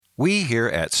We here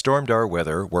at Stormdar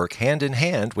Weather work hand in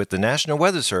hand with the National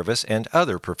Weather Service and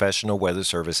other professional weather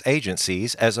service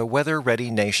agencies as a Weather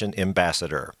Ready Nation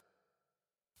ambassador.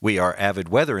 We are avid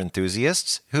weather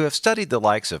enthusiasts who have studied the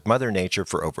likes of Mother Nature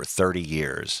for over 30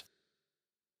 years.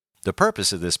 The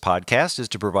purpose of this podcast is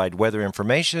to provide weather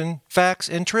information, facts,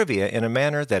 and trivia in a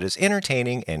manner that is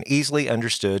entertaining and easily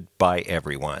understood by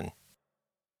everyone.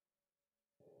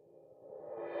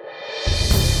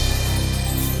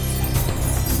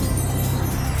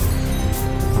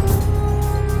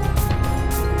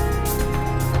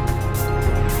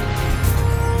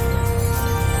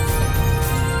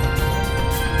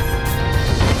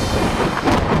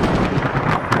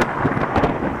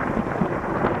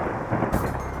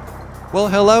 Well,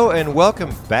 hello and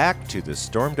welcome back to the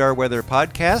Stormdar Weather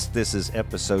Podcast. This is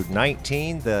episode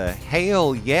 19, the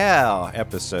Hail Yeah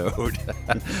episode.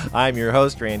 I'm your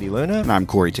host, Randy Luna. And I'm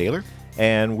Corey Taylor.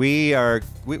 And we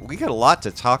got a lot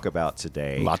to talk about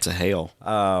today. Lots of hail.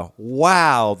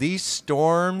 Wow, these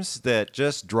storms that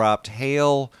just dropped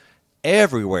hail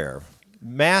everywhere.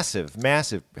 Massive,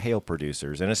 massive hail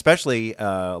producers, and especially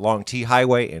along T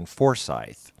Highway and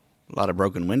Forsyth. A lot of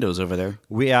broken windows over there.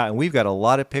 We've got a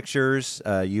lot of pictures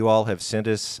you all have sent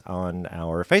us on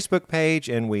our Facebook page,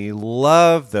 and we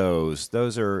love those.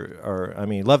 Those are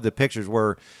love the pictures.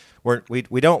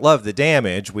 We don't love the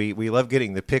damage. We love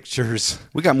getting the pictures.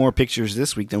 We got more pictures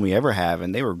this week than we ever have,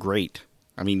 and they were great.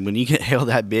 I mean, when you get hail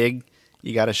that big,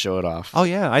 you got to show it off. Oh,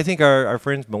 yeah. I think our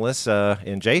friends Melissa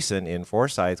and Jason in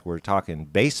Forsyth were talking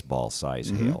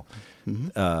baseball-size hail.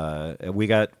 Mm-hmm. We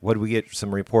get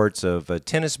some reports of a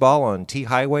tennis ball on T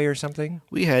Highway or something?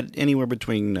 We had anywhere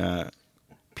between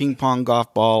ping pong,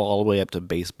 golf ball, all the way up to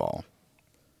baseball.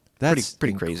 That's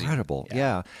pretty crazy. Incredible.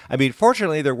 Yeah. I mean,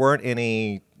 fortunately, there weren't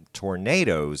any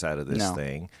tornadoes out of this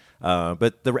thing.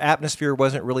 But the atmosphere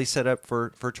wasn't really set up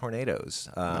for tornadoes.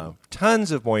 Tons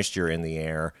of moisture in the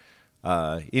air.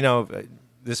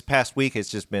 This past week has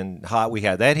just been hot. We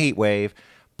had that heat wave,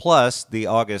 plus the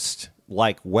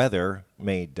August-like weather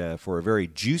made for a very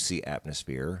juicy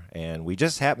atmosphere. And we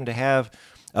just happened to have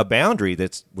a boundary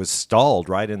that was stalled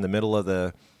right in the middle of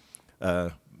the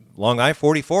Long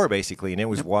I-44, basically. And it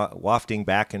was wafting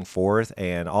back and forth,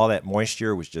 and all that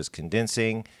moisture was just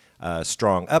condensing.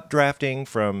 Strong updrafting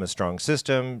from a strong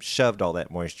system shoved all that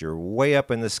moisture way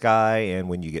up in the sky. And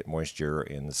when you get moisture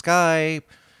in the sky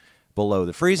below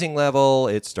the freezing level,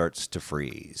 it starts to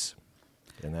freeze.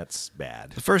 And that's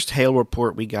bad. The first hail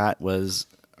report we got was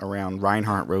around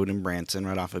Reinhardt Road in Branson,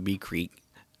 right off of Bee Creek.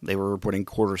 They were reporting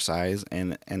quarter size,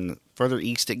 and the further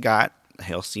east it got, the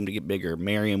hail seemed to get bigger.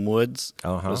 Merriam Woods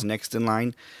was next in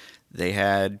line. They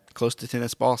had close to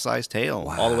tennis ball sized hail,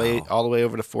 all the way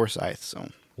over to Forsyth. So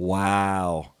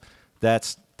wow,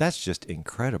 that's just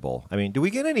incredible. I mean, do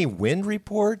we get any wind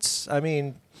reports? I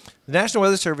mean, the National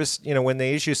Weather Service, when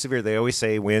they issue severe, they always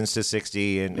say winds to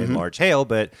 60 and large hail,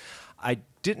 but I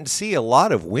didn't see a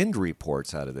lot of wind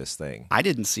reports out of this thing. I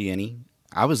didn't see any.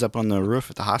 I was up on the roof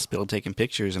at the hospital taking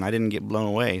pictures, and I didn't get blown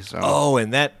away. So. Oh,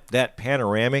 and that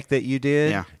panoramic that you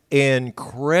did? Yeah.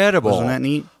 Incredible. Wasn't that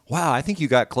neat? Wow, I think you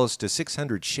got close to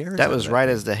 600 shares. That was right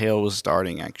as the hail was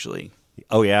starting, actually.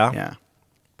 Oh, yeah? Yeah.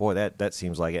 Boy, that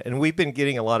seems like it. And we've been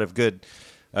getting a lot of good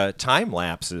time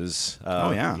lapses.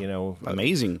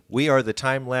 Amazing. We are the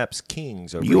time lapse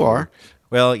kings over You here. are.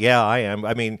 Well, yeah, I am.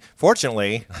 I mean,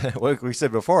 fortunately, like we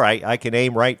said before, I can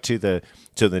aim right to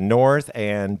the north,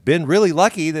 and been really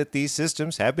lucky that these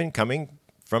systems have been coming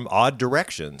from odd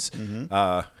directions.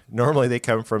 Mm-hmm. Normally they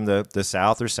come from the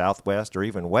south or southwest or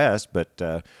even west, but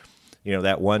that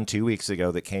 1-2 weeks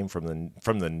ago that came from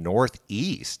the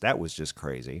northeast, that was just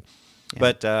crazy.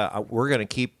 Yeah. But we're going to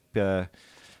keep.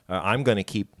 I'm going to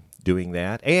keep doing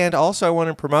that, and also I want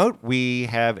to promote. We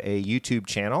have a YouTube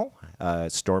channel.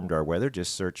 Stormdar Weather.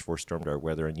 Just search for Stormdar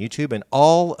Weather on YouTube, and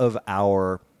all of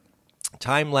our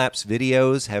time-lapse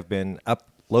videos have been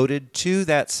uploaded to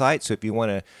that site. So if you want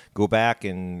to go back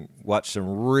and watch some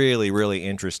really, really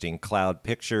interesting cloud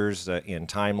pictures in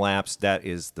time-lapse, that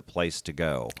is the place to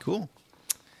go. Cool.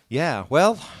 Yeah,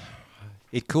 well,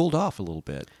 it cooled off a little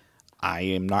bit. I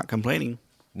am not complaining.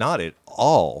 Not at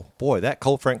all. Boy, that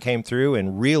cold front came through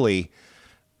and really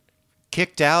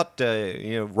kicked out,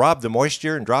 robbed the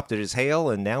moisture and dropped it as hail,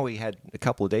 and now we had a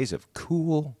couple of days of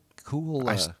cool.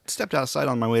 I stepped outside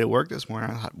on my way to work this morning.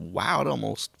 I thought, wow, it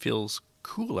almost feels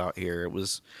cool out here. It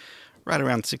was right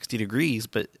around 60 degrees,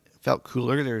 but it felt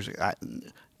cooler. There's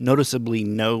noticeably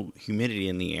no humidity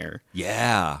in the air.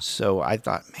 Yeah. So I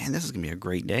thought, man, this is going to be a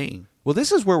great day. Well,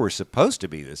 this is where we're supposed to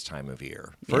be this time of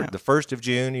year. The 1st of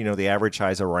June, the average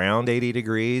high is around 80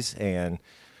 degrees, and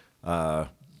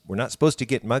we're not supposed to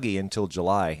get muggy until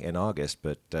July and August,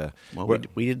 but well,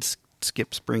 we did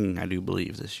skip spring, I do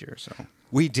believe, this year. So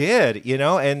we did,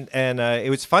 and it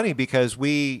was funny because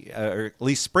we, or at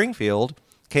least Springfield,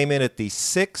 came in at the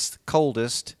 6th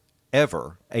coldest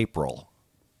ever April.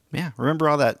 Yeah, remember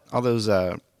all those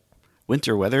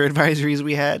winter weather advisories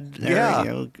we had?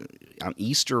 Yeah, on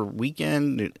Easter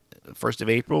weekend, 1st of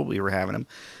April, we were having them,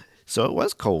 so it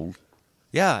was cold.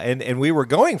 Yeah, and we were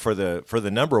going for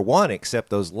the number one,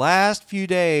 except those last few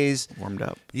days warmed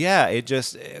up. Yeah,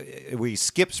 we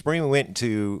skipped spring, we went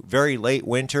into very late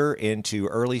winter into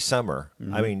early summer.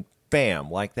 Mm-hmm. I mean,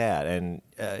 bam, like that, and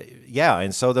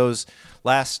and so those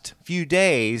last few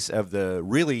days of the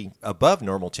really above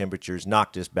normal temperatures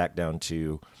knocked us back down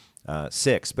to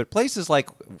 6. But places like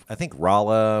I think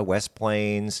Rolla, West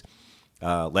Plains,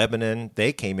 Lebanon,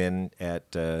 they came in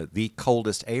at the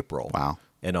coldest April. Wow.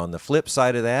 And on the flip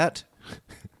side of that,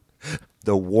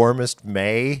 the warmest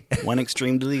May. One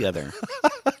extreme to the other.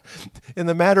 In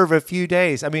the matter of a few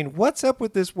days. I mean, what's up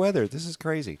with this weather? This is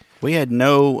crazy. We had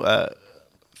no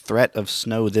threat of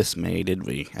snow this May, did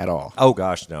we, at all? Oh,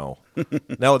 gosh, no.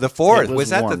 No, the 4th. Was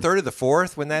that warm. the 3rd or the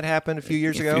 4th when that happened a few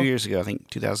years ago? A few years ago, I think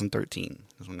 2013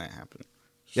 is when that happened.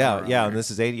 Yeah, and this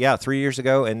is 3 years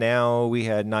ago, and now we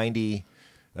had 90,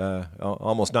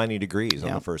 almost 90 degrees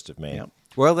on the 1st of May. Yep.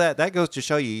 Well, that goes to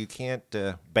show you can't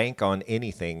bank on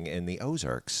anything in the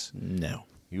Ozarks. No.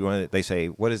 They say,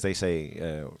 what does they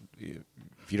say?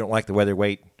 If you don't like the weather,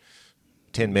 wait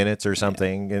 10 minutes or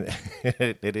something. Yeah.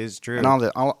 It is true. And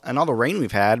all the rain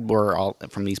we've had were all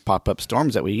from these pop-up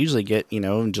storms that we usually get,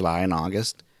 in July and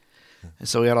August. And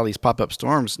so we had all these pop-up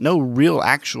storms. No real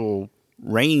actual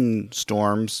rain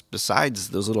storms besides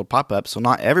those little pop-ups. So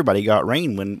not everybody got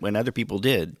rain when other people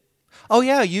did. Oh,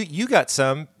 yeah. You got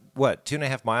some. What,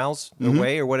 2.5 miles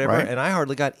away or whatever, right. And I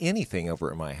hardly got anything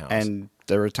over at my house. And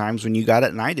there were times when you got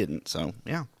it and I didn't, so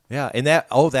yeah. Yeah, and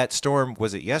that storm,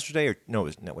 was it yesterday or no?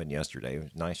 It wasn't yesterday. It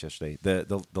was nice yesterday.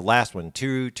 The last one,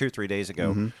 2 or 3 days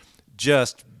ago,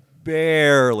 just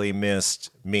barely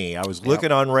missed me. I was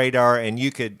looking on radar, and you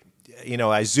could,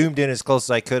 I zoomed in as close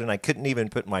as I could, and I couldn't even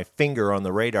put my finger on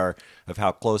the radar of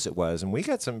how close it was. And we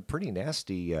got some pretty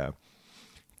nasty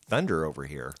thunder over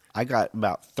here. I got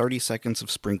about 30 seconds of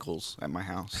sprinkles at my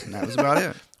house, and that was about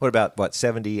it. What about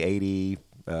 70, 80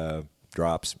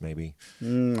 drops maybe?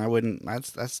 I wouldn't.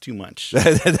 That's too much.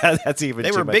 That's even. They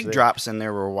too were much big there. drops, and they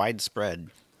were widespread.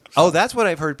 Oh, that's what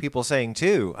I've heard people saying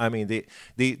too. I mean,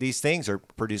 these things are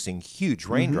producing huge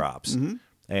raindrops,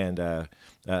 and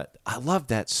I love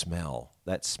that smell.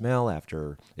 That smell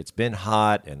after it's been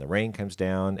hot and the rain comes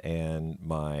down, and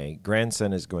my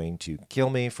grandson is going to kill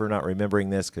me for not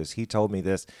remembering this because he told me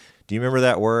this. Do you remember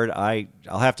that word?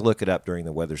 I'll have to look it up during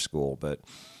the weather school, but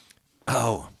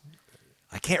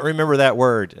I can't remember that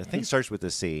word. I think it starts with a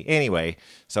C. Anyway,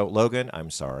 so Logan, I'm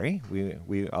sorry.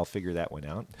 I'll figure that one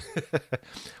out.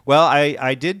 Well,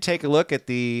 I did take a look at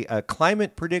the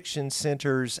Climate Prediction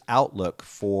Center's outlook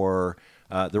for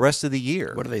the rest of the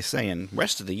year. What are they saying?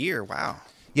 Rest of the year? Wow.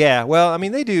 Yeah, well, I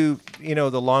mean, they do,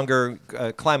 the longer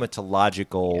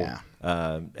climatological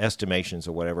estimations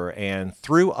or whatever. And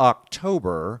through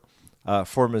October,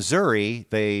 for Missouri,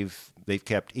 they've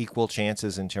kept equal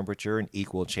chances in temperature and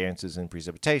equal chances in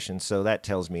precipitation. So that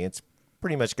tells me it's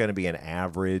pretty much going to be an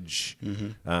average.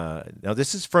 Now,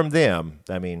 this is from them.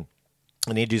 I mean,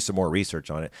 I need to do some more research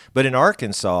on it. But in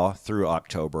Arkansas, through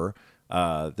October,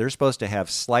 they're supposed to have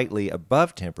slightly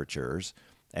above temperatures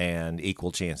and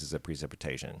equal chances of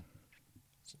precipitation.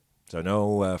 So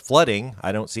no flooding.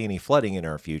 I don't see any flooding in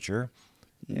our future.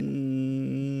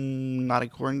 Not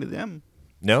according to them.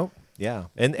 No. Yeah.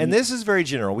 And this is very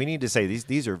general. We need to say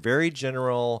these are very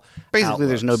general Basically, outlooks.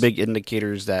 There's no big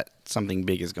indicators that something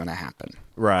big is going to happen.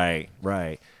 Right.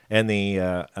 And the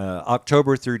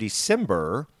October through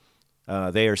December,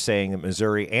 they are saying that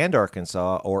Missouri and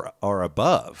Arkansas are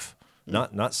above.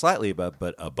 Not slightly above,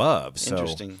 but above.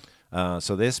 Interesting.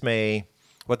 So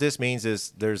what this means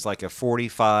is there's like a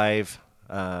 45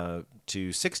 to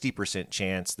 60%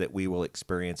 chance that we will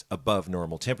experience above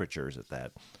normal temperatures at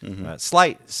that.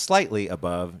 Slightly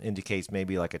above indicates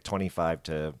maybe like a 25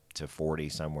 to 40,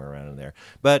 somewhere around in there.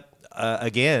 But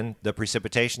again, the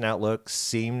precipitation outlook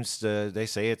seems they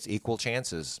say it's equal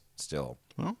chances still.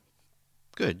 Well,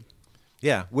 good.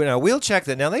 Yeah, we'll check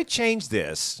that. Now they changed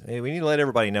this. We need to let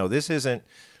everybody know this isn't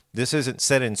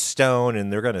set in stone,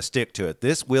 and they're going to stick to it.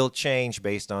 This will change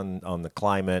based on the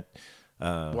climate.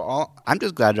 I'm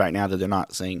just glad right now that they're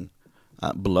not saying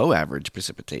below average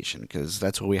precipitation, because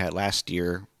that's what we had last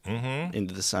year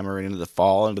into the summer and into the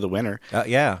fall, into the winter.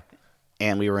 Yeah,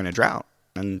 and we were in a drought.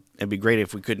 And it'd be great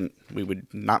if we would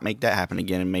not make that happen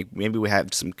again, and maybe we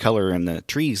have some color in the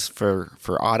trees for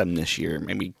autumn this year.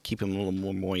 Maybe keep them a little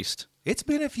more moist. It's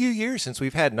been a few years since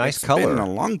we've had nice It's color. been a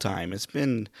long time.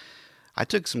 I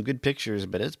took some good pictures,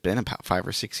 but it's been about 5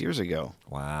 or 6 years ago.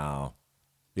 Wow.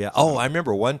 Yeah. Oh, I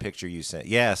remember one picture you sent.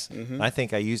 Yes, I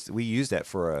think we used that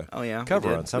for a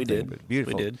cover on something. We did. But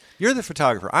beautiful. We did. You're the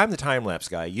photographer. I'm the time lapse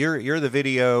guy. You're the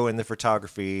video and the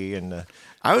photography and.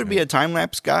 I would be a time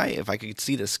lapse guy if I could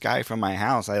see the sky from my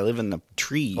house. I live in the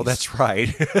trees. Oh, that's right.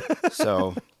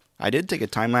 So I did take a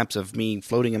time lapse of me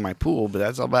floating in my pool, but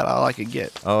that's about all I could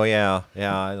get. Oh yeah.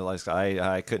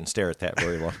 I couldn't stare at that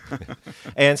very long.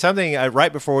 And something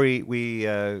right before we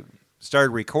started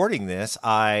recording this,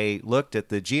 I looked at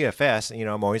the GFS. You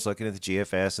know, I'm always looking at the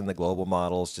GFS and the global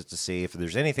models just to see if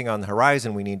there's anything on the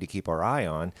horizon we need to keep our eye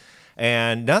on,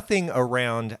 and nothing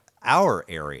around our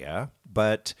area,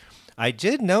 but I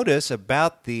did notice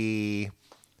about the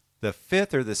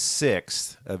 5th or the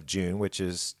 6th of June, which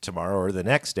is tomorrow or the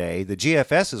next day, the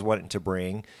GFS is wanting to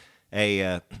bring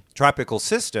a tropical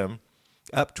system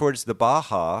up towards the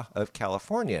Baja of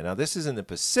California. Now, this is in the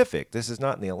Pacific. This is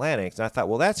not in the Atlantic. And I thought,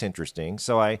 well, that's interesting.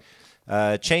 So I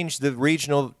changed the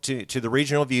regional to the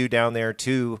regional view down there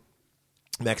to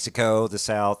Mexico, the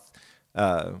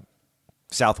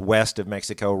southwest of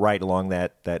Mexico, right along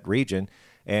that region.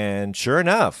 And sure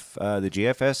enough, the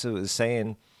GFS was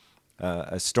saying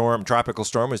a tropical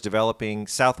storm was developing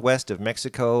southwest of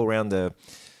Mexico around the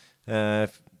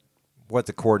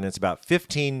coordinates, about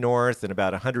 15 north and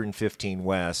about 115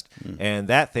 west. And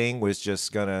that thing was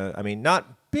just gonna,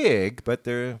 not big, but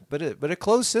a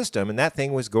closed system. And that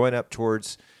thing was going up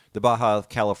towards the Baja of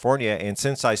California. And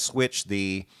since I switched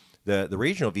the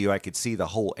regional view, I could see the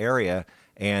whole area.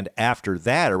 And after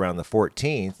that, around the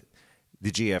 14th, the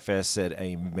GFS said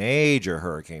a major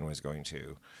hurricane was going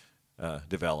to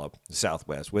develop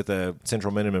southwest with a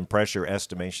central minimum pressure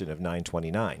estimation of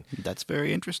 929. That's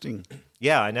very interesting.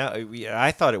 Yeah, I know.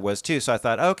 I thought it was too. So I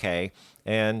thought, okay.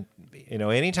 And,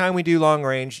 anytime we do long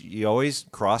range, you always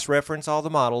cross-reference all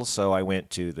the models. So I went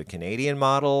to the Canadian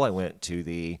model. I went to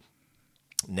the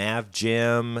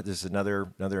NavGem. This is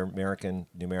another American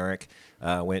numeric.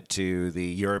 Went to the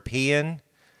European,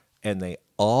 and they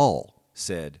all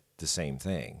said the same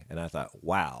thing. And I thought,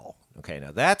 wow, okay,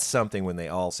 now that's something when they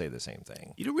all say the same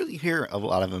thing. You don't really hear a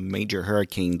lot of major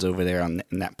hurricanes over there in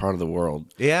that part of the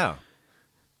world. Yeah.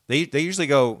 They usually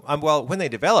go, when they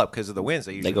develop because of the winds,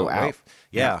 they usually go out.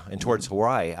 Yeah, and towards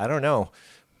Hawaii. I don't know.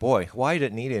 Boy, Hawaii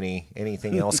didn't need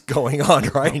anything else going on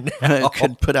right now. It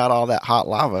could put out all that hot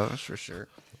lava, that's for sure.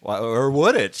 Or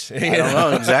would it? I don't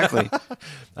know, exactly.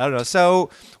 I don't know. So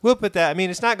we'll put that.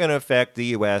 It's not going to affect the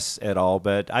U.S. at all,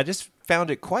 but I just found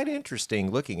it quite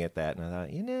interesting looking at that. And I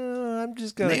thought, I'm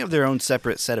just going to... They have their own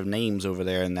separate set of names over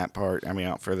there in that part.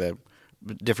 Out for the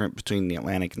different between the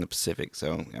Atlantic and the Pacific.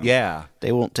 So, yeah.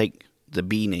 They won't take the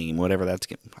B name, whatever that's...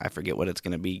 I forget what it's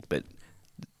going to be, but...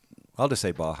 I'll just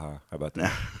say Baja. How about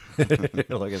that?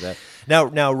 Look at that.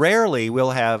 Now, rarely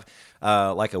we'll have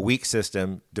like a weak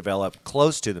system develop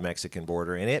close to the Mexican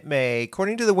border, and it may,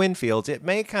 according to the wind fields, it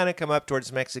may kind of come up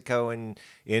towards Mexico and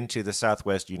into the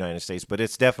southwest United States. But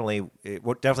it definitely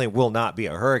will not be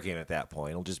a hurricane at that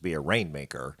point. It'll just be a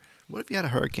rainmaker. What if you had a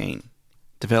hurricane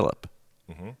develop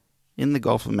in the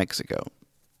Gulf of Mexico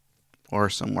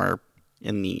or somewhere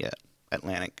in the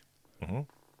Atlantic? Mm-hmm.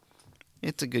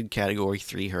 It's a good Category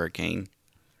 3 hurricane.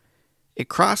 It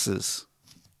crosses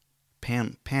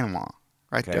Panama,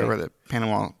 right there where the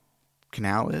Panama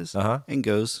Canal is, and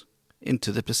goes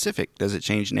into the Pacific. Does it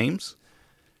change names?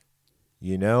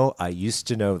 I used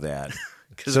to know that.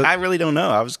 Because I really don't know.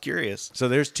 I was curious. So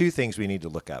there's two things we need to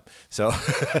look up. So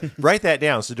write that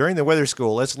down. So during the weather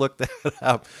school, let's look that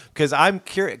up. Because I'm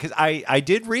curious. Because I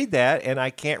did read that, and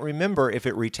I can't remember if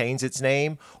it retains its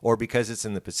name or because it's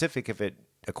in the Pacific, if it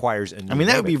acquires a new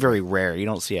that would be very rare. You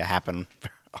don't see it happen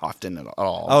often at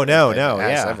all. Oh, no,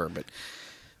 yeah. Ever, but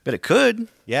it could.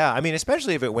 Yeah,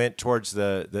 especially if it went towards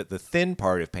the thin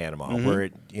part of Panama, where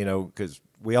it, because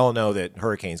we all know that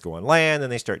hurricanes go on land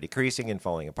and they start decreasing and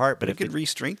falling apart. But it could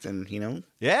re-strengthen,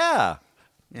 Yeah.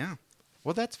 Yeah.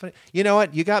 Well, that's funny. You know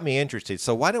what? You got me interested.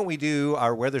 So why don't we do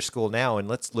our weather school now, and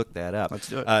let's look that up. Let's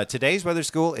do it. Today's weather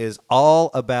school is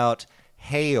all about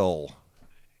hail.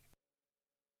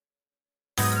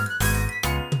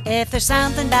 If there's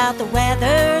something about the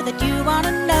weather that you want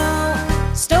to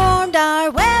know, stormed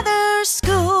our weather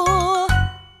school.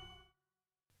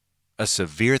 A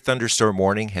severe thunderstorm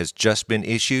warning has just been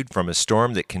issued from a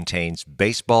storm that contains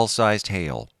baseball-sized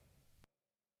hail.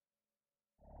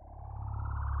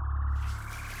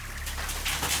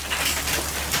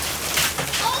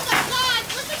 Oh my God,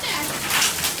 look at that!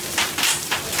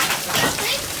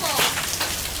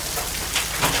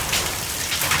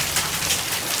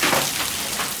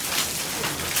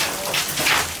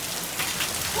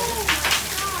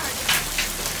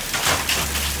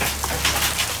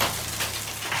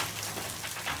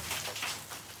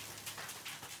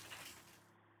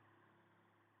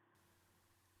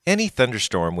 Any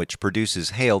thunderstorm which produces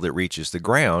hail that reaches the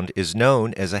ground is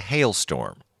known as a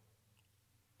hailstorm.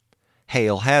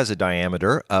 Hail has a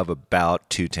diameter of about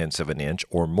 0.2 of an inch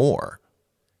or more.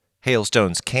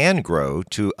 Hailstones can grow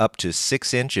to up to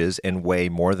 6 inches and weigh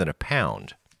more than a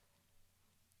pound.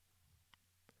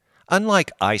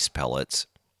 Unlike ice pellets,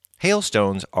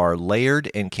 hailstones are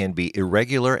layered and can be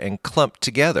irregular and clumped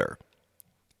together.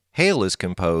 Hail is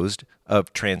composed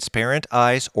of transparent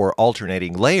ice or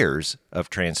alternating layers of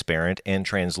transparent and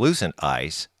translucent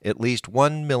ice at least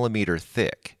 1 millimeter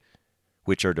thick,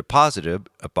 which are deposited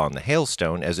upon the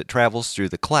hailstone as it travels through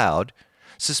the cloud,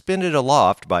 suspended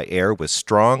aloft by air with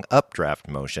strong updraft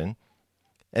motion,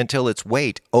 until its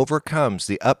weight overcomes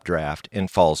the updraft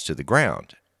and falls to the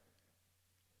ground.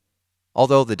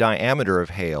 Although the diameter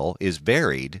of hail is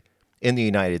varied, in the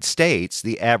United States,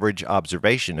 the average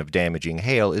observation of damaging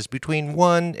hail is between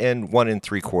 1 and 1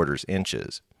 3/4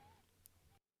 inches.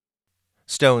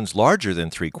 Stones larger than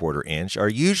 3/4 inch are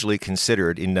usually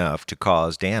considered enough to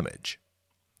cause damage.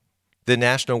 The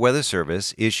National Weather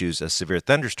Service issues a severe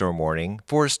thunderstorm warning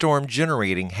for a storm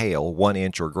generating hail 1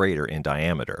 inch or greater in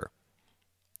diameter.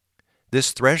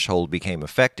 This threshold became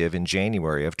effective in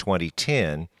January of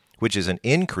 2010, which is an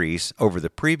increase over the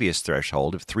previous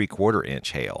threshold of 3/4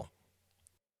 inch hail.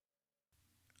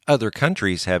 Other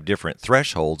countries have different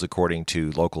thresholds according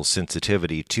to local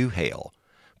sensitivity to hail.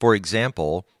 For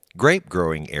example, grape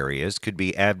growing areas could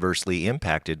be adversely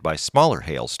impacted by smaller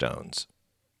hailstones.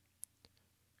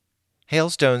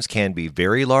 Hailstones can be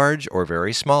very large or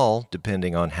very small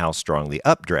depending on how strong the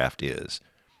updraft is.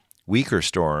 Weaker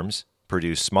storms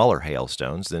produce smaller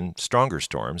hailstones than stronger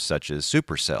storms such as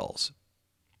supercells.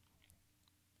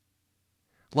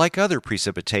 Like other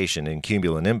precipitation in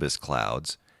cumulonimbus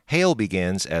clouds, hail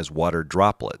begins as water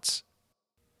droplets.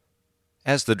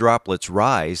 As the droplets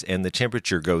rise and the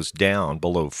temperature goes down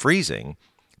below freezing,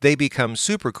 they become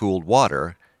supercooled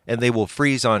water and they will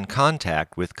freeze on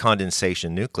contact with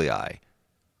condensation nuclei.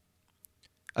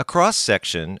 A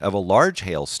cross-section of a large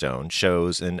hailstone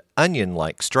shows an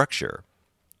onion-like structure.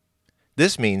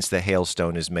 This means the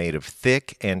hailstone is made of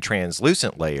thick and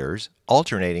translucent layers,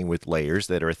 alternating with layers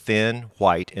that are thin,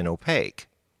 white, and opaque.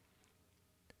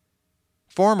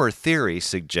 Former theory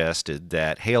suggested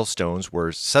that hailstones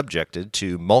were subjected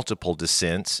to multiple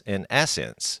descents and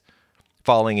ascents,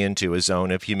 falling into a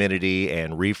zone of humidity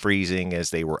and refreezing as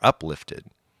they were uplifted.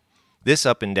 This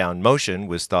up and down motion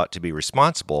was thought to be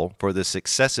responsible for the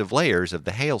successive layers of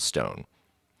the hailstone.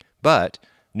 But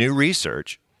new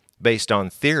research, based on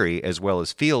theory as well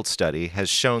as field study, has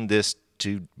shown this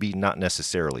to be not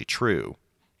necessarily true.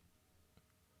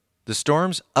 The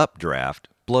storm's updraft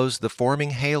blows the forming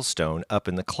hailstone up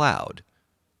in the cloud.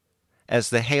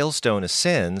 As the hailstone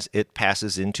ascends, it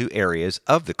passes into areas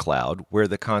of the cloud where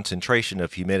the concentration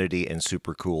of humidity and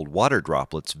supercooled water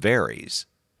droplets varies.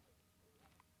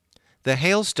 The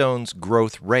hailstone's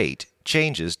growth rate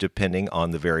changes depending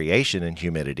on the variation in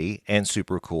humidity and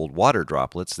supercooled water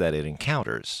droplets that it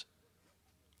encounters.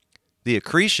 The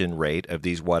accretion rate of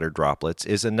these water droplets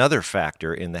is another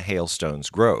factor in the hailstone's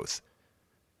growth.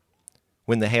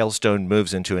 When the hailstone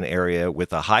moves into an area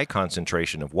with a high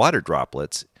concentration of water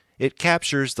droplets, it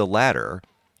captures the latter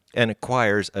and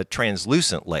acquires a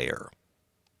translucent layer.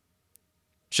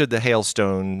 Should the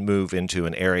hailstone move into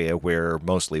an area where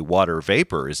mostly water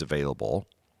vapor is available,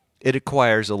 it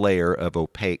acquires a layer of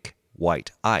opaque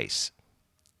white ice.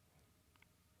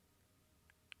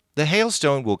 The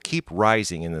hailstone will keep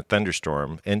rising in the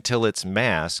thunderstorm until its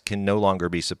mass can no longer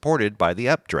be supported by the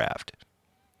updraft.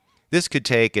 This could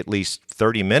take at least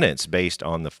 30 minutes based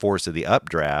on the force of the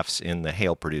updrafts in the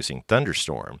hail-producing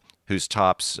thunderstorm, whose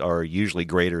tops are usually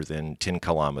greater than 10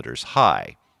 kilometers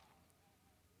high.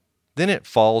 Then it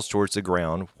falls towards the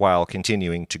ground while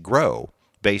continuing to grow,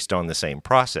 based on the same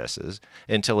processes,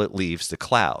 until it leaves the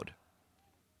cloud.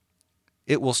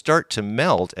 It will start to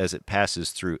melt as it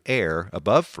passes through air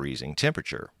above freezing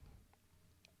temperature.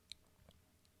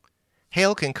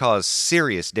 Hail can cause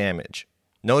serious damage,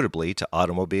 notably to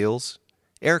automobiles,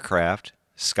 aircraft,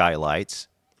 skylights,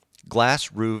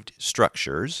 glass-roofed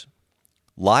structures,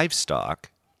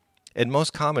 livestock, and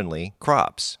most commonly,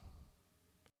 crops.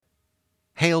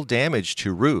 Hail damage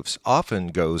to roofs often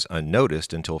goes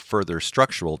unnoticed until further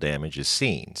structural damage is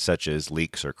seen, such as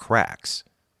leaks or cracks.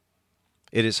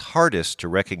 It is hardest to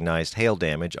recognize hail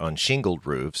damage on shingled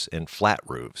roofs and flat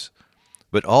roofs,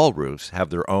 but all roofs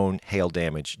have their own hail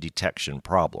damage detection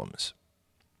problems.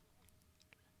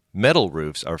 Metal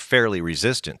roofs are fairly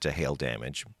resistant to hail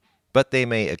damage, but they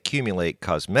may accumulate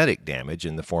cosmetic damage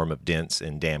in the form of dents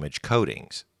and damaged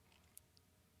coatings.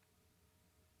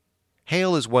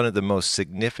 Hail is one of the most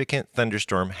significant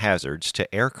thunderstorm hazards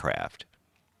to aircraft.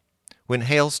 When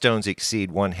hailstones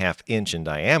exceed 1/2 inch in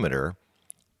diameter,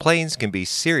 planes can be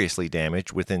seriously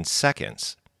damaged within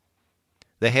seconds.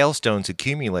 The hailstones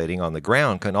accumulating on the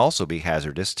ground can also be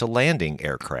hazardous to landing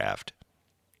aircraft.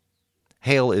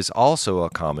 Hail is also a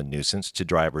common nuisance to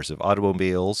drivers of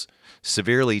automobiles,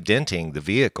 severely denting the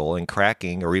vehicle and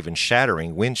cracking or even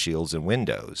shattering windshields and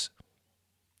windows.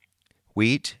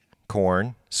 Wheat,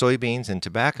 corn, soybeans, and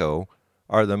tobacco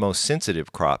are the most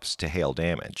sensitive crops to hail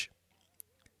damage.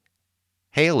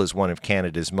 Hail is one of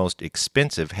Canada's most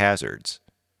expensive hazards.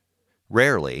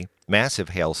 Rarely, massive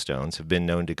hailstones have been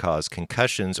known to cause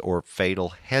concussions or fatal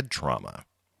head trauma.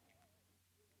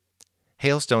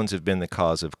 Hailstones have been the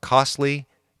cause of costly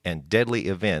and deadly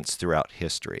events throughout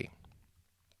history.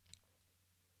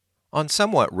 On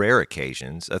somewhat rare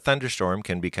occasions, a thunderstorm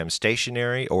can become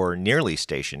stationary or nearly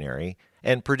stationary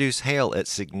and produce hail at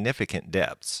significant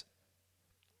depths.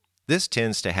 This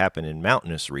tends to happen in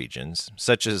mountainous regions,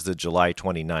 such as the July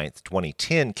 29,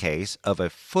 2010 case of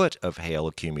a foot of hail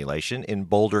accumulation in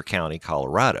Boulder County,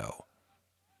 Colorado.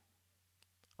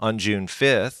 On June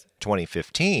 5,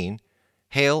 2015,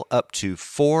 hail up to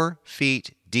 4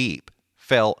 feet deep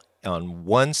fell on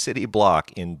one city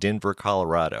block in Denver,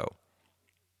 Colorado.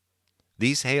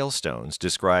 These hailstones,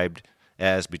 described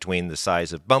as between the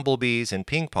size of bumblebees and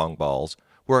ping pong balls,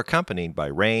 were accompanied by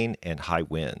rain and high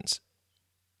winds.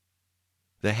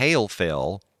 The hail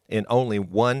fell in only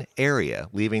one area,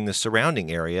 leaving the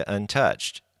surrounding area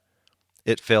untouched.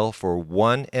 It fell for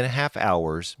 1.5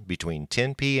 hours between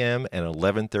 10 p.m. and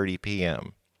 11:30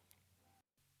 p.m.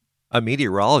 A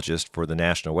meteorologist for the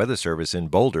National Weather Service in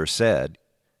Boulder said,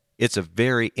 "It's a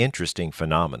very interesting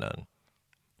phenomenon.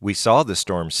 We saw the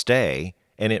storm stay,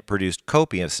 and it produced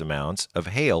copious amounts of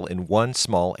hail in one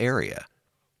small area.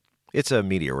 It's a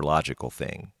meteorological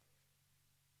thing."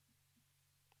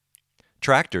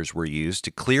 Tractors were used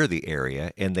to clear the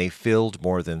area, and they filled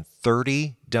more than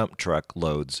 30 dump truck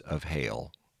loads of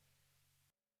hail.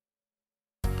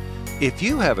 If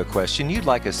you have a question you'd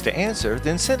like us to answer,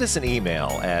 then send us an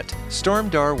email at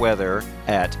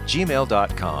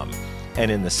stormdarweather@gmail.com,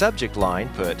 and in the subject line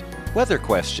put weather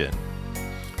question.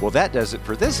 Well, that does it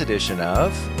for this edition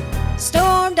of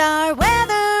Stormdar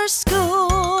Weather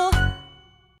School.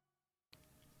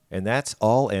 And that's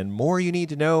all and more you need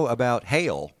to know about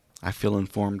hail. I feel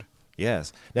informed.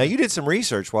 Yes. Now, you did some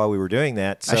research while we were doing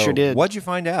that. So I sure did. What'd you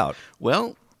find out?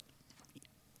 Well,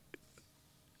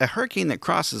 a hurricane that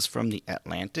crosses from the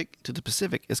Atlantic to the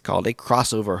Pacific is called a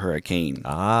crossover hurricane.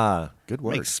 Ah, good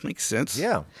word. Makes sense.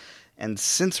 Yeah. And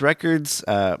since records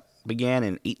began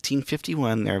in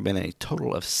 1851, there have been a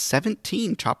total of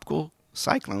 17 tropical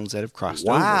cyclones that have crossed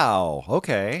over. Wow.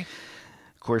 Okay.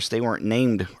 Of course, they weren't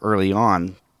named early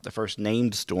on. The first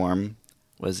named storm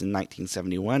was in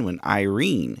 1971 when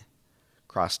Irene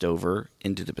crossed over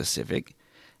into the Pacific.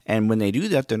 And when they do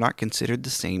that, they're not considered the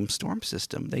same storm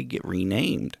system. They get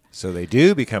renamed. So they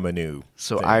do become a new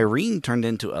So thing. Irene turned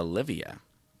into Olivia.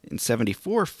 In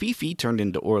 74, Fifi turned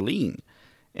into Orlean.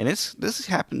 And this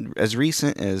happened as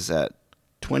recent as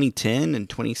 2010 and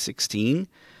 2016.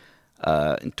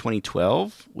 In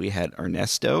 2012, we had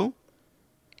Ernesto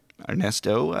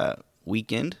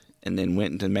weakened and then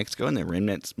went into Mexico, and the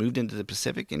remnants moved into the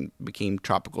Pacific and became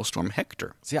Tropical Storm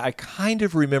Hector. See, I kind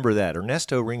of remember that.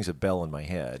 Ernesto rings a bell in my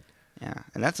head. Yeah,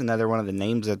 and that's another one of the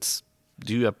names that's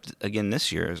due up again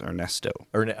this year is Ernesto.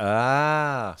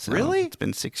 So really? It's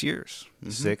been 6 years.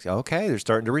 6. Okay, they're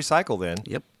starting to recycle then.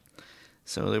 Yep.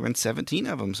 So there were 17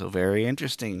 of them, so very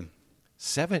interesting.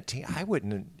 17? I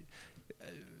wouldn't.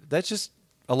 That's just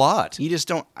a lot. You just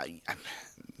don't,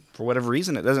 for whatever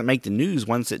reason, it doesn't make the news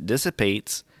once it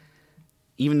dissipates.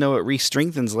 Even though it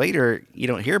re-strengthens later, you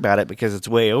don't hear about it because it's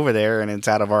way over there and it's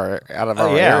out of our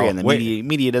area, and the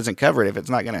media doesn't cover it if it's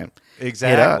not going to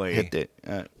hit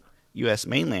the U.S.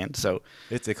 mainland. So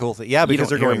it's a cool thing. Yeah, because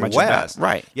they're going west.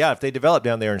 Right. Yeah, if they develop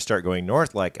down there and start going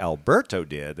north like Alberto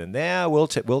did, then we'll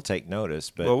take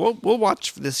notice. But we'll watch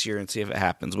for this year and see if it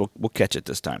happens. We'll catch it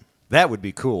this time. That would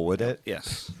be cool, wouldn't it?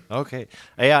 Yes. Okay.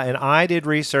 Yeah, and I did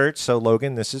research. So,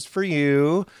 Logan, this is for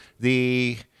you.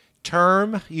 The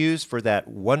term used for that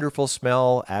wonderful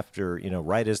smell after,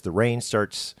 right as the rain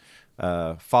starts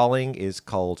falling is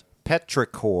called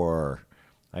petrichor.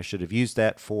 I should have used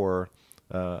that for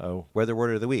a weather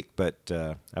word of the week, but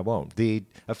I won't. The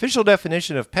official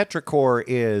definition of petrichor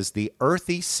is the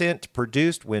earthy scent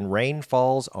produced when rain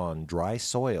falls on dry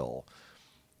soil.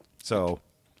 So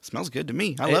it smells good to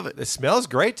me. I love it. It smells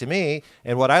great to me.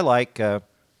 And what I like,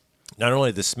 not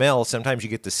only the smell, sometimes you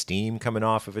get the steam coming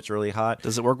off if it's really hot.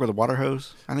 Does it work with a water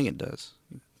hose? I think it does.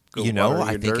 go You know, water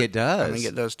I your think dirt. it does. I think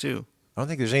it does too. I don't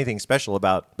think there's anything special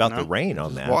about the No, rain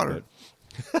on just that. water.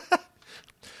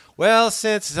 Well,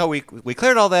 we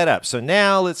cleared all that up, so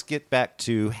now let's get back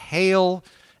to hail,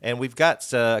 and we've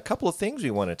got a couple of things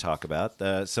we want to talk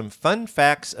about. Some fun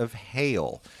facts of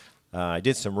hail. I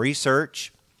did some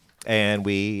research, and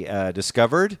we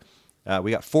discovered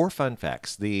we got 4 fun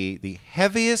facts. The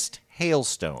heaviest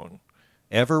hailstone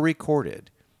ever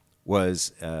recorded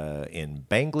was in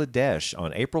Bangladesh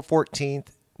on April 14th,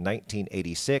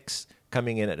 1986,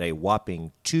 coming in at a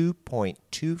whopping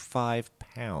 2.25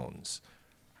 pounds.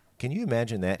 Can you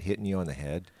imagine that hitting you on the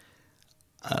head?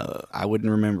 I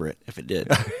wouldn't remember it if it did.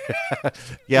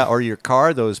 Yeah, or your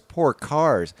car, those poor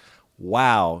cars.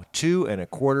 Wow,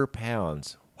 2.25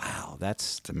 pounds. Wow,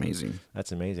 It's amazing.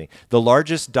 that's amazing. The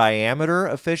largest diameter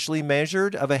officially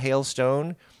measured of a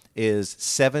hailstone is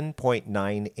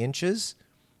 7.9 inches,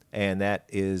 and that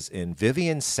is in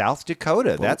Vivian, South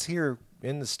Dakota. That's here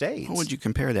in the States. What would you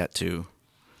compare that to?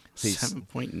 See,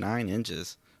 7.9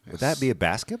 inches. Would that be a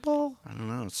basketball? I don't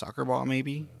know. Soccer ball,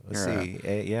 maybe? Let's Or, see.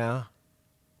 Yeah.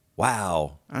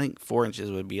 Wow. I think 4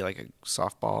 inches would be like a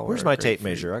softball. Where's or my a tape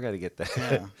grapefruit. measure? I got to get that.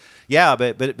 Yeah. Yeah,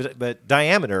 but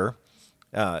diameter,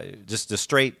 just the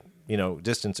straight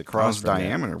distance across How's from that.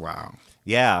 diameter? Wow.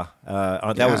 Yeah,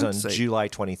 that was I'd on say- July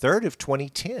 23rd of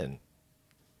 2010.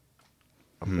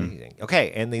 Hmm. Amazing.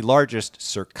 Okay, and the largest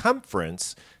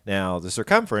circumference. Now, the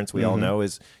circumference we all Mm-hmm. know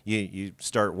is you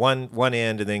start one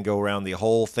end and then go around the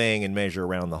whole thing and measure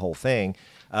around the whole thing.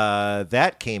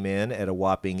 That came in at a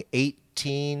whopping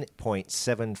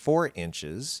 18.74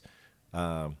 inches,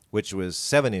 which was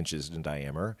 7 inches in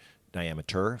diameter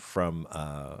from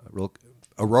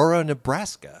Aurora,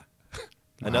 Nebraska.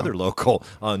 Another local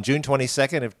on June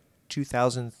 22nd of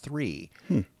 2003.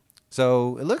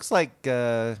 So it looks like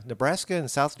Nebraska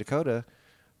and South Dakota,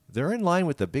 they're in line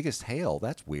with the biggest hail.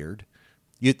 That's weird.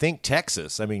 You'd think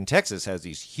Texas. I mean, Texas has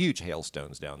these huge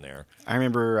hailstones down there. I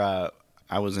remember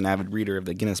I was an avid reader of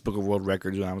the Guinness Book of World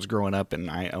Records when I was growing up, and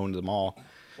I owned them all.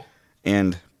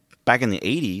 And back in the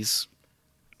 80s,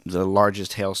 the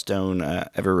largest hailstone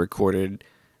ever recorded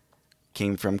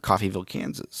came from Coffeyville,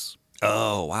 Kansas.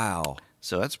 Oh, wow.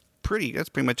 So that's pretty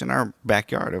much in our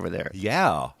backyard over there.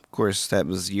 Yeah. Of course, that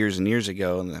was years and years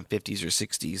ago in the 50s or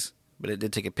 60s, but it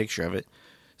did take a picture of it.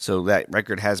 So that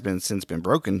record has since been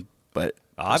broken, but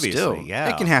Obviously, still, yeah.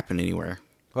 it can happen anywhere.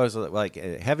 What was it like?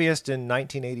 Heaviest in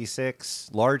 1986,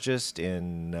 largest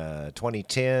in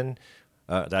 2010,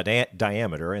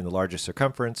 diameter, and the largest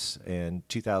circumference in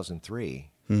 2003.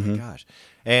 Oh my gosh.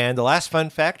 And the last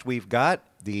fun fact we've got,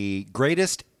 the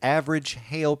greatest average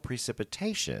hail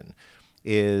precipitation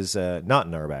is not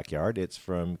in our backyard. It's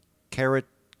from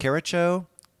Kericho.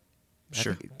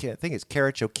 Sure. I think it's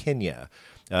Kericho, Kenya.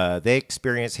 They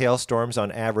experience hailstorms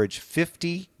on average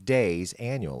 50 days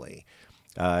annually.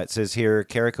 It says here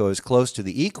Kericho is close to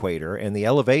the equator, and the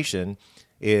elevation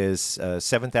is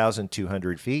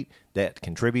 7,200 feet. That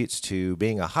contributes to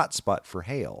being a hot spot for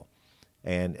hail.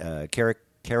 And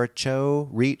Kericho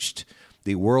reached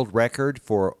the world record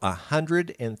for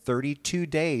 132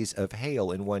 days of hail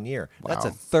in 1 year. That's a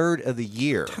Wow. third of the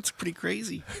year That's pretty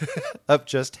crazy. of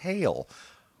just hail.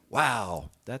 Wow,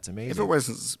 that's amazing. If it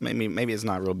was, maybe it's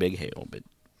not real big hail, but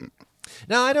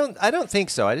No, I don't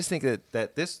think so. I just think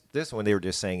that this one they were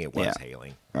just saying it was Yeah.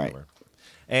 hailing. Right.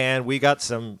 And we got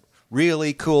some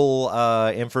really cool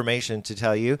information to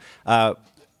tell you.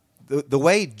 The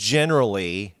way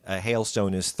generally a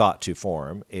hailstone is thought to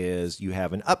form is you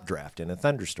have an updraft in a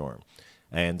thunderstorm.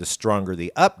 And the stronger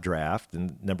the updraft,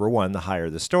 and number one, the higher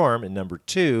the storm, and number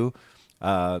two,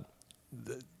 the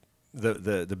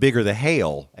bigger the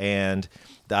hail. And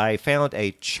I found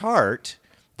a chart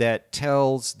that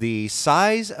tells the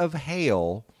size of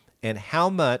hail and how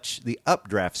much the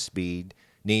updraft speed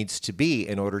needs to be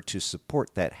in order to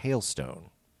support that hailstone.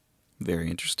 very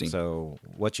interesting. So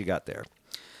what you got there?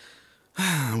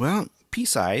 Well,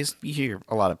 pea-sized. You hear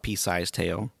a lot of pea-sized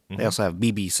hail. They also have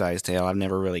BB-sized hail. I've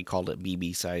never really called it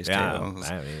BB-sized I hail.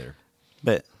 haven't either.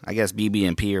 But I guess BB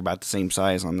and P are about the same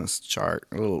size on this chart.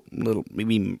 A little.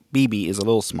 Maybe BB is a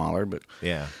little smaller, but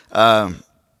Yeah.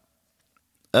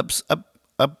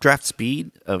 updraft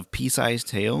speed of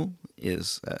pea-sized hail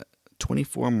is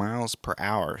 24 miles per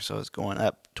hour. So it's going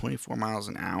up 24 miles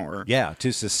an hour. Yeah,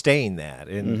 to sustain that.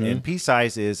 And pea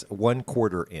size is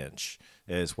 1/4 inch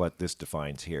is what this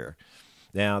defines here.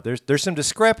 Now, there's some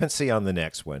discrepancy on the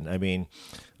next one. I mean,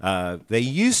 they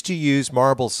used to use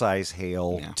marble size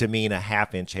hail Yeah. to mean a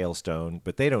 1/2 inch hailstone,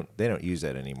 but they don't use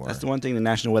that anymore. That's the one thing the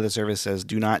National Weather Service says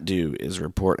do not do is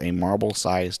report a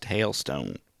marble-sized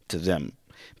hailstone to them.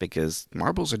 because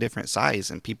marbles are different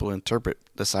size, and people interpret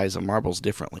the size of marbles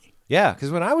differently. Yeah,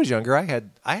 because when I was younger, I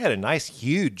had a nice,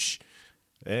 huge,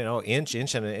 inch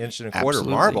and a quarter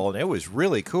Absolutely. marble, and it was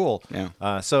really cool.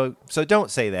 Yeah. So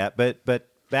don't say that, but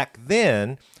back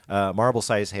then, marble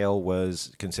size hail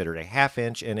was considered a half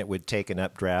inch, and it would take an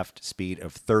updraft speed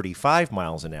of 35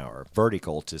 miles an hour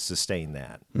vertical to sustain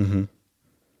that. Mm-hmm.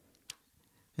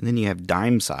 And then you have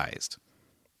dime-sized.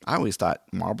 I always thought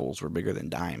marbles were bigger than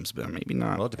dimes, but maybe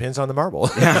not. Well, it depends on the marble.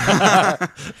 Yeah.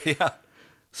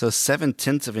 So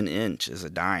 7/10 of an inch is a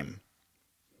dime.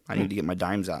 I need to get my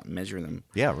dimes out and measure them.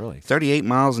 Yeah, really. 38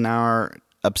 miles an hour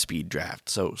upspeed draft.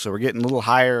 So we're getting a little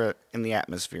higher in the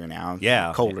atmosphere now.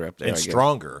 Yeah. Colder up there. And I guess.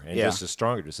 stronger. And Yeah. just as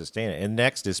stronger to sustain it. And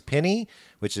next is penny,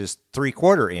 which is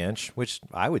 3/4 inch, which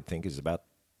I would think is about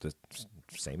the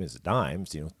same as the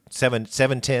dimes.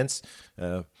 7/10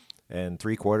 and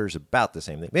 3/4 about the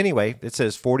same thing. Anyway, it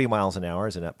says 40 miles an hour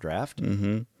is an updraft.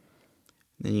 Mm-hmm.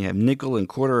 Then you have nickel and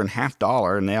quarter and $half,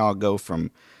 and they all go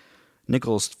from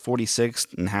nickel's 46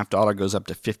 and $half goes up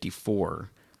to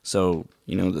 54. So,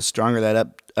 the stronger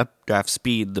that updraft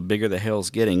speed, the bigger the hail's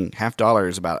getting. $half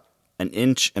is about 1.25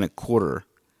 inches.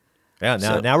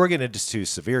 Yeah, now we're getting into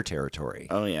severe territory.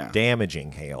 Oh, yeah.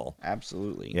 Damaging hail.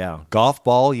 Absolutely. Yeah. Golf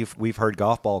ball, we've heard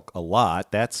golf ball a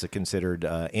lot. That's considered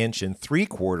 1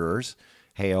 3/4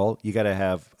 hail. You got to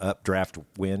have updraft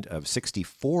wind of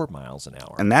 64 miles an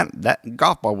hour. And that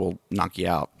golf ball will knock you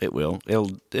out. It will.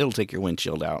 It'll take your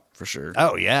windshield out for sure.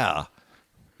 Oh, yeah.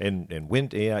 And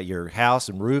wind, your house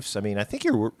and roofs. I mean, I think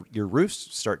your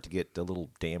roofs start to get a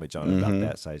little damage on it about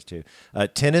that size too.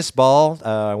 Tennis ball.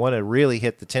 I want to really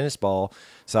hit the tennis ball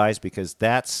size because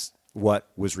that's what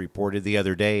was reported the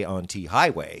other day on T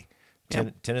Highway.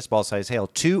 Tennis ball size hail,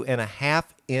 2.5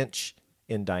 inch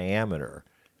in diameter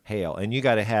hail, and you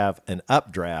got to have an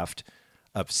updraft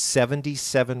of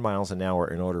 77 miles an hour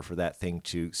in order for that thing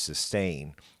to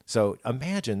sustain. So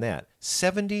imagine that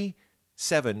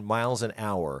 77 miles an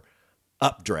hour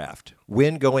updraft,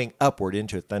 wind going upward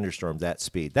into a thunderstorm that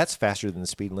speed. That's faster than the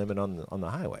speed limit on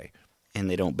the highway. And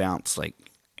they don't bounce like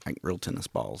real tennis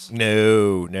balls.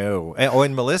 No. Oh,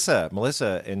 and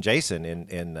Melissa and Jason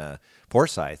in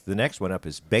Forsyth, the next one up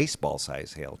is baseball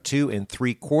size hail, 2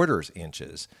 3/4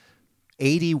 inches,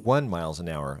 81 miles an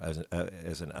hour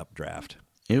as an updraft.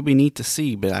 It would be neat to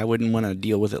see, but I wouldn't want to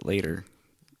deal with it later.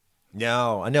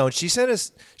 No, I know. She sent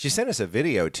us a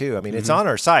video too. I mean, it's on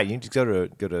our site. You can just go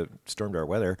to Stormdar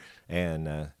Weather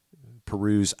and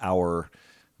peruse our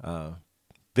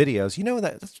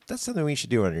videos. That's something we should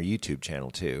do on our YouTube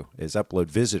channel too. Is upload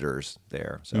visitors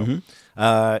there. So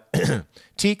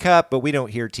teacup, but we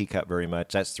don't hear teacup very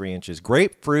much. That's 3 inches.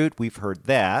 Grapefruit, we've heard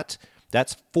that.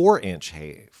 That's 4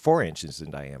 inches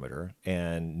in diameter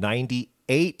and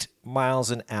 98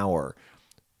 miles an hour.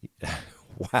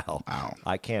 Wow.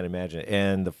 I can't imagine it.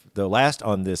 And the last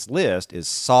on this list is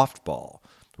softball,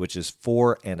 which is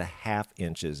 4.5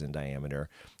 inches in diameter.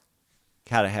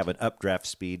 Got to have an updraft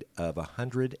speed of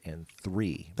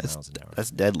 103 miles an hour. That's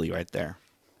deadly right there.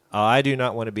 I do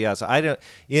not want to be outside.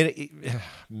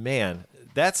 Man,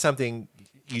 that's something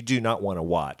you do not want to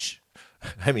watch.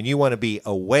 I mean, you want to be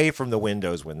away from the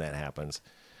windows when that happens.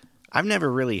 I've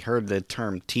never really heard the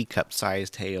term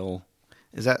teacup-sized hail.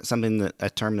 Is that a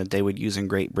term that they would use in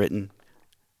Great Britain?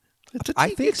 I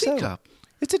think so. Teacup.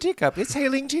 It's a teacup. It's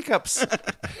hailing teacups.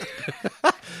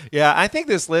 Yeah, I think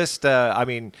this list,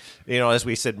 as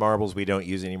we said, marbles we don't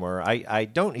use anymore. I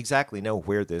don't exactly know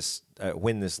where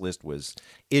when this list was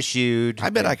issued. I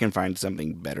bet I can find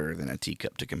something better than a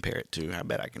teacup to compare it to. I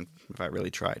bet I can if I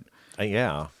really tried.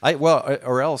 Yeah.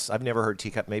 Or else I've never heard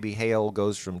teacup. Maybe hail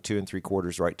goes from 2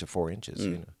 3/4 right to 4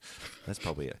 inches. That's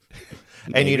probably it.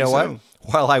 And you know what?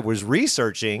 While I was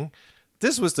researching,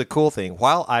 this was the cool thing.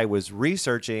 While I was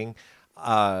researching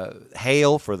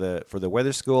hail for the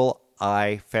weather school,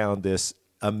 I found this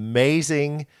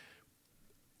amazing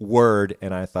word,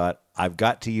 and I thought, I've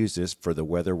got to use this for the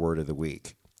weather word of the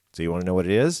week. So you want to know what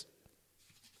it is?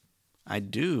 I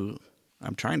do.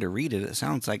 I'm trying to read it. It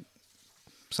sounds like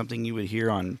something you would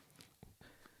hear on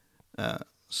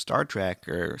Star Trek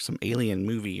or some alien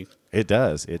movie. It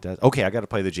does. Okay, I got to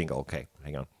play the jingle. Okay,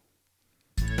 hang on.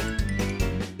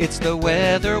 It's the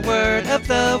weather word of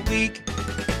the week.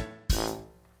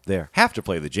 There. Have to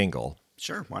play the jingle.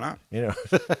 Sure, why not?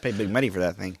 Pay big money for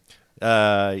that thing.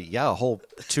 Yeah, a whole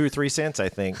 2 or 3 cents, I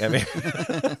think. I mean,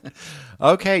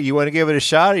 okay, you want to give it a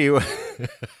shot? Or you?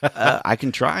 I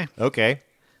can try. Okay.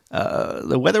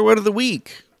 The weather word of the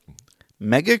week: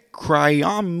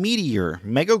 megacriometeor.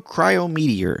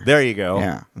 Megacriometeor. There you go.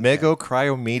 Yeah.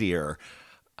 Megacriometeor.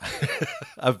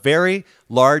 A very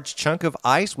large chunk of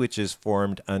ice which is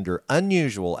formed under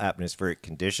unusual atmospheric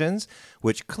conditions,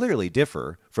 which clearly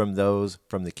differ from those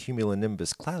from the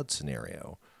cumulonimbus cloud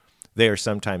scenario. They are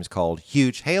sometimes called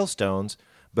huge hailstones,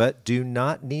 but do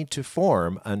not need to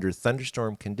form under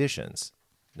thunderstorm conditions.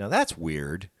 Now that's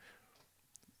weird.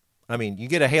 I mean, you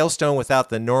get a hailstone without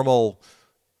the normal,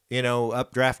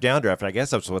 updraft, downdraft. I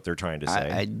guess that's what they're trying to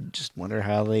say. I just wonder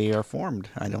how they are formed.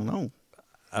 I don't know.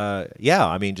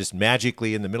 Just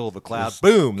magically in the middle of a cloud,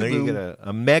 boom, there you get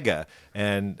a mega.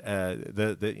 And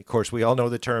of course, we all know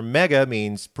the term mega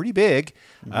means pretty big.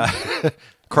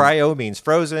 Cryo means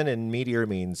frozen, and meteor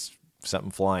means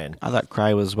something flying. I thought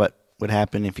cry was what would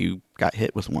happen if you got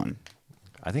hit with one.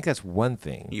 I think that's one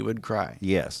thing. You would cry.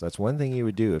 Yes, that's one thing you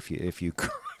would do if you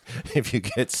if you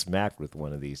get smacked with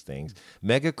one of these things.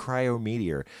 Mega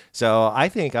cryometeor. So I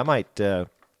think I might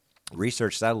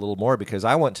research that a little more because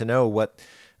I want to know what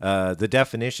the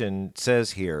definition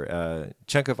says here.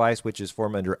 Chunk of ice which is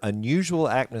formed under unusual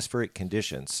atmospheric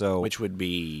conditions. So which would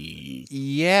be...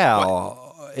 Yeah,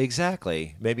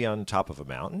 exactly. Maybe on top of a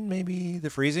mountain. Maybe the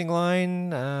freezing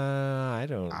line. I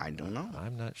don't know.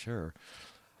 I'm not sure.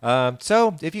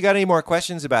 So if you got any more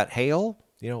questions about hail,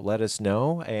 let us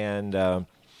know. And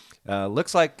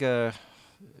looks like we're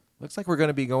going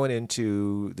to be going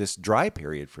into this dry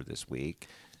period for this week.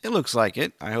 It looks like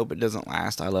it. I hope it doesn't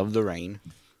last. I love the rain.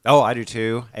 Oh, I do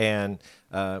too. And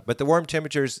but the warm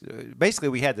temperatures, basically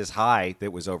we had this high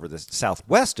that was over the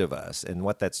southwest of us. And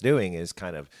what that's doing is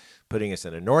kind of putting us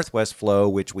in a northwest flow,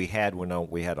 which we had when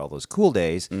we had all those cool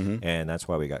days. Mm-hmm. And that's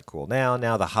why we got cool now.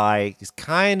 Now the high is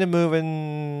kind of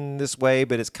moving this way,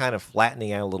 but it's kind of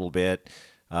flattening out a little bit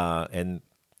and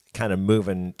kind of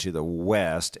moving to the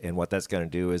west. And what that's going to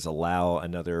do is allow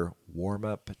another warm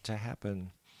up to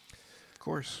happen.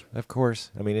 Of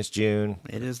course. I mean, it's June.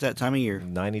 It is that time of year.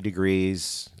 90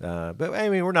 degrees. But, I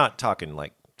mean, we're not talking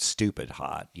like stupid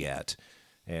hot yet.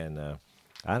 And I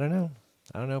don't know.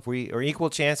 If we are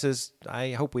equal chances.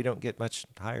 I hope we don't get much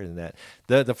higher than that.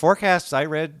 The forecasts I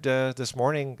read this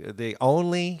morning, the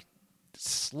only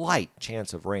slight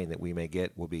chance of rain that we may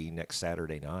get will be next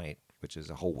Saturday night, which is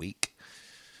a whole week.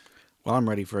 Well, I'm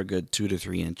ready for a good 2 to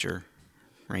 3 incher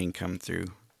rain come through.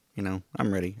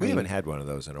 I'm ready. We haven't had one of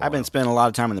those in a while. I've been spending a lot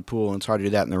of time in the pool, and it's hard to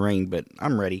do that in the rain, but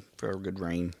I'm ready for a good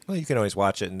rain. Well, you can always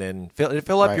watch it and then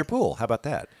fill up your pool. How about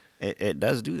that? It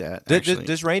does do that,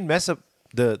 Does rain mess up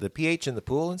the pH in the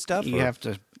pool and stuff?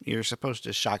 You're supposed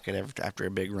to shock it after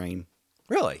a big rain.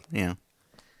 Really? Yeah.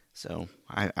 So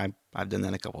I've done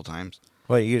that a couple times.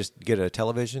 Well, you just get a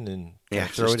television and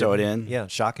throw it in. Yeah,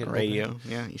 shock it. Radio.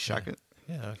 Yeah, you shock it.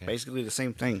 Yeah, okay. Basically the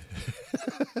same thing.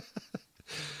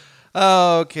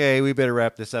 Okay, we better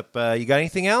wrap this up. You got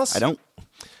anything else? I don't.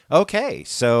 Okay,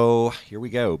 so here we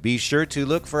go. Be sure to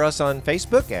look for us on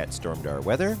Facebook at Stormdar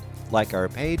Weather, like our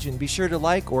page, and be sure to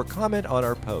like or comment on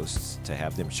our posts to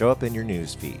have them show up in your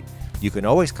news feed. You can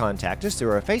always contact us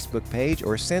through our Facebook page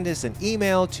or send us an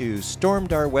email to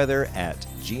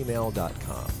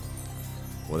stormdarweather@gmail.com.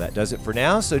 Well, that does it for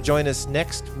now, so join us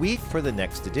next week for the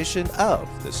next edition of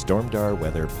the Stormdar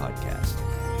Weather Podcast.